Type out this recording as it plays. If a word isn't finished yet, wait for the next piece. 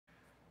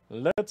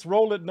Let's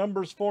roll it.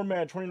 Numbers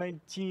format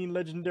 2019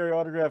 Legendary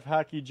Autograph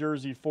Hockey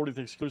Jersey 40th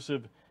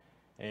exclusive.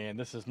 And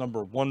this is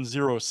number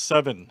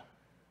 107.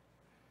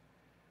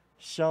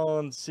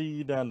 Sean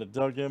C. down to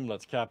Doug M.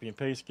 Let's copy and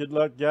paste. Good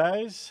luck,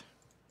 guys.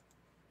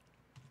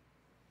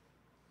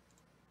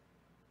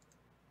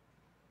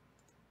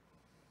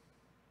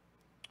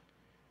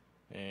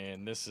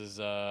 And this is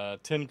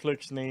 10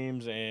 clicks,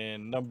 names,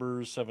 and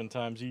numbers 7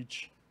 times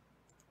each.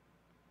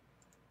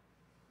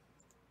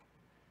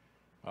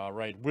 All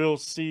right, Will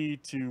C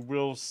to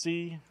Will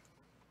C.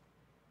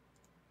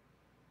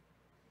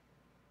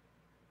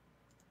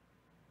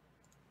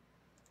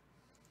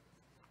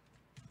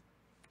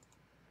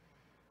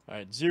 All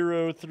right,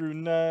 0 through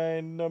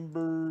 9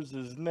 numbers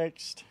is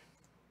next.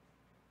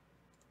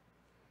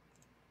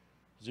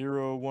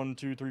 0, 1,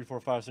 2, 3, 4,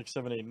 5, 6,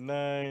 7, 8,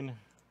 9.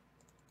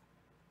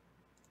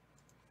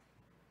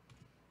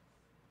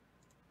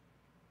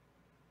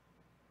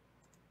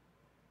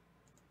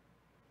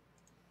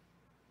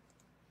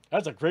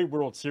 That's a great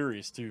World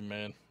Series too,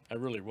 man. That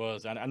really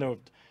was. I know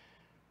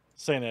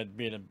saying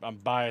that I'm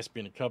biased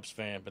being a Cubs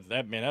fan, but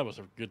that was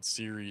a good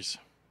series.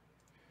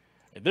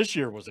 And this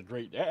year was a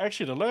great.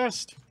 Actually, the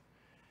last.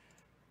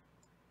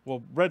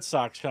 Well, Red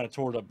Sox kind of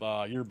tore it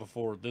up year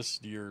before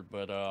this year,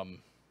 but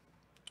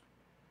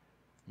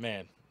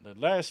man, the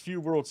last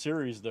few World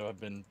Series though have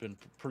been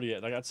pretty.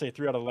 Like I'd say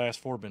 3 out of the last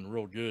 4 have been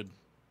real good.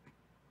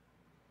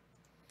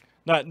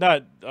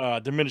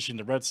 Not diminishing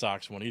the Red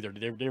Sox one either.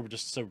 They were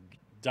just so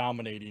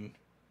dominating.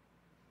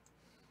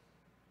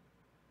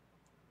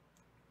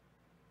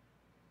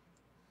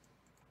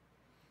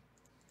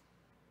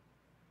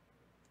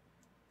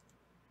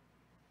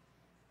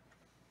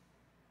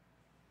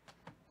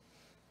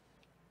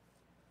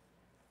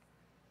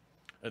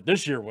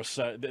 This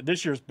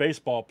year's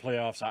baseball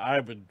playoffs.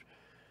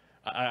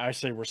 I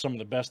say were some of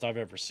the best I've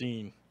ever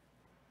seen.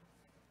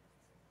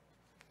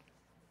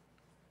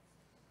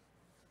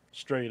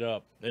 Straight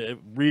up,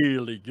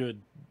 really good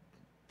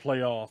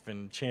playoff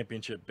and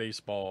championship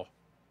baseball.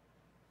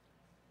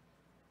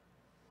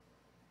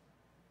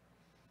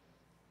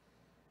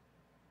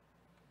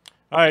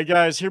 All right,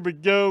 guys, here we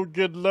go.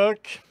 Good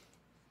luck.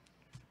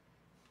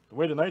 The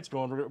way the night's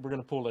going, we're going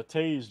to pull a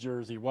Tays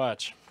jersey.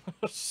 Watch.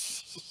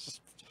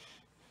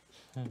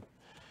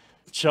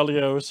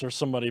 Chelios or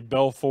somebody,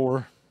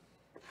 Belfour.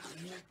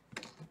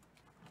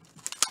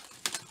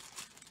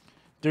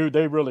 Dude,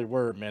 they really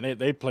were, man.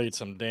 They played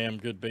some damn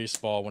good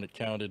baseball when it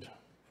counted.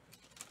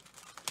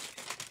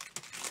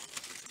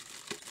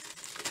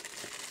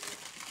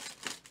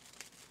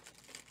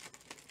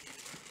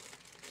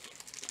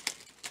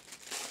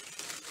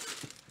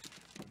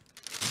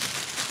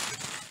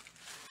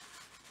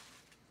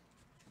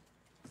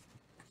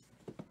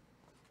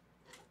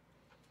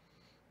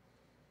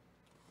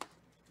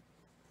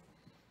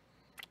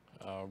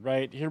 All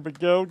right, here we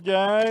go,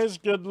 guys.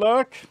 Good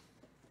luck.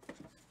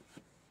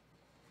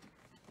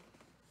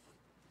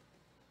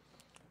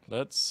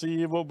 Let's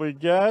see what we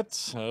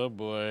got. Oh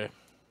boy,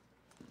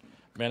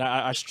 man,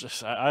 I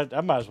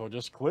might as well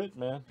just quit,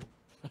 man.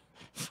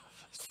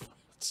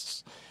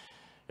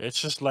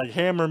 It's just like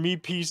hammer me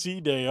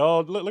PC day.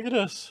 Oh, look at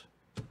this.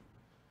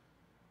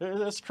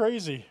 That's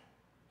crazy,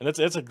 and it's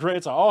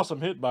an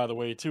awesome hit, by the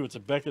way, too. It's a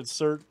Beckett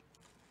cert.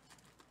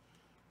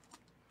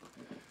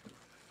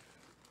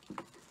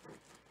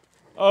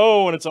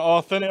 Oh, and it's an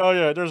authentic. Oh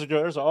yeah, there's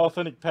an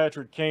authentic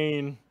Patrick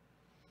Kane.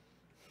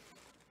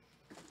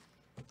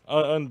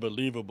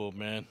 Unbelievable,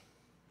 man.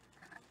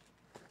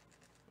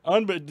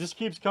 This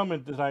keeps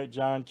coming tonight,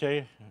 John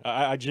K.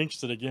 I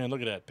jinxed it again.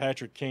 Look at that.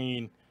 Patrick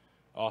Kane,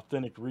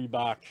 authentic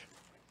Reebok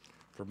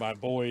for my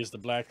boys, the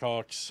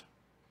Blackhawks.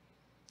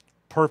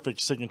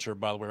 Perfect signature,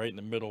 by the way, right in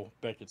the middle.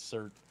 Beckett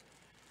cert.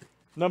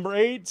 Number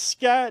 8,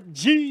 Scott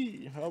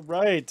G. All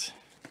right.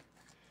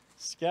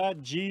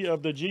 Scott G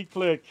of the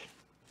G-Click.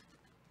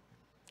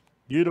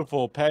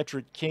 Beautiful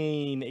Patrick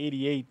Kane,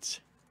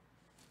 88.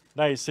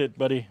 Nice hit,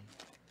 buddy.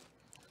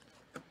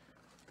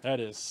 That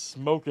is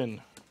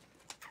smoking.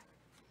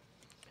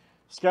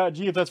 Scott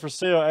G, if that's for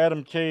sale,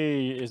 Adam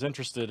K is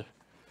interested.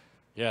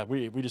 Yeah,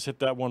 we just hit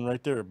that one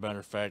right there, matter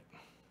of fact.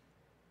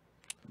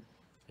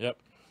 Yep.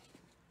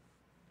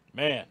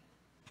 Man.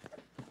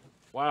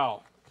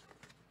 Wow.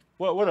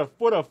 What a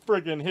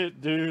friggin'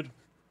 hit, dude.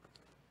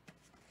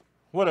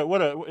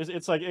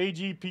 It's like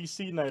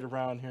AGPC night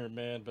around here,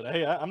 man. But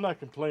hey, I'm not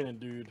complaining,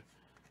 dude.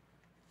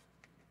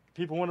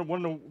 People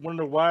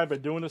wonder why I've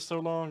been doing this so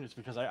long. It's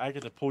because I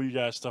get to pull you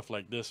guys stuff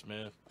like this,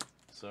 man.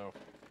 So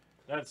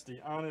that's the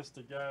honest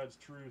to God's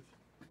truth.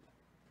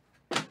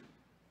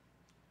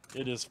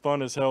 It is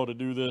fun as hell to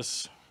do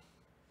this.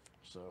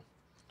 So,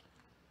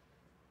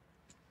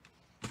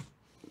 all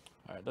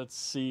right, let's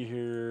see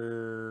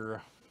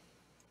here.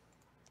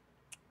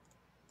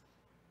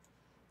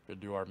 Gonna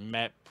do our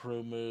map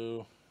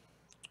promo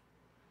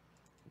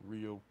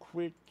real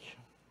quick.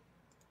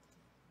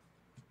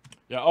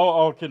 Yeah,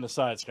 all kidding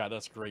aside, Scott,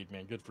 that's great,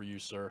 man. Good for you,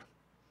 sir.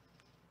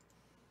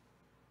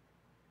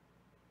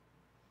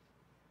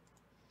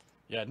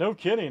 Yeah, no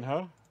kidding,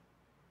 huh?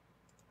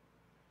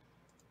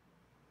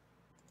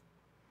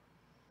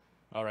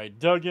 All right,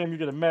 Doug M., you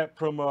get a map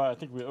promo. I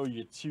think we owe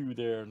you 2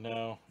 there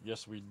now.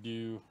 Yes, we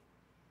do.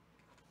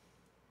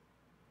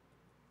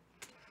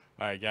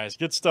 All right, guys,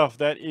 good stuff.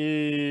 That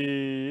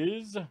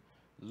is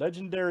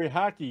Legendary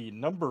Hockey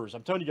numbers.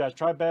 I'm telling you guys,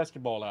 try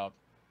basketball out.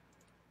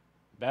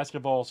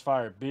 Basketball's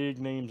fire. Big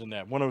names in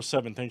that.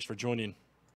 107, thanks for joining.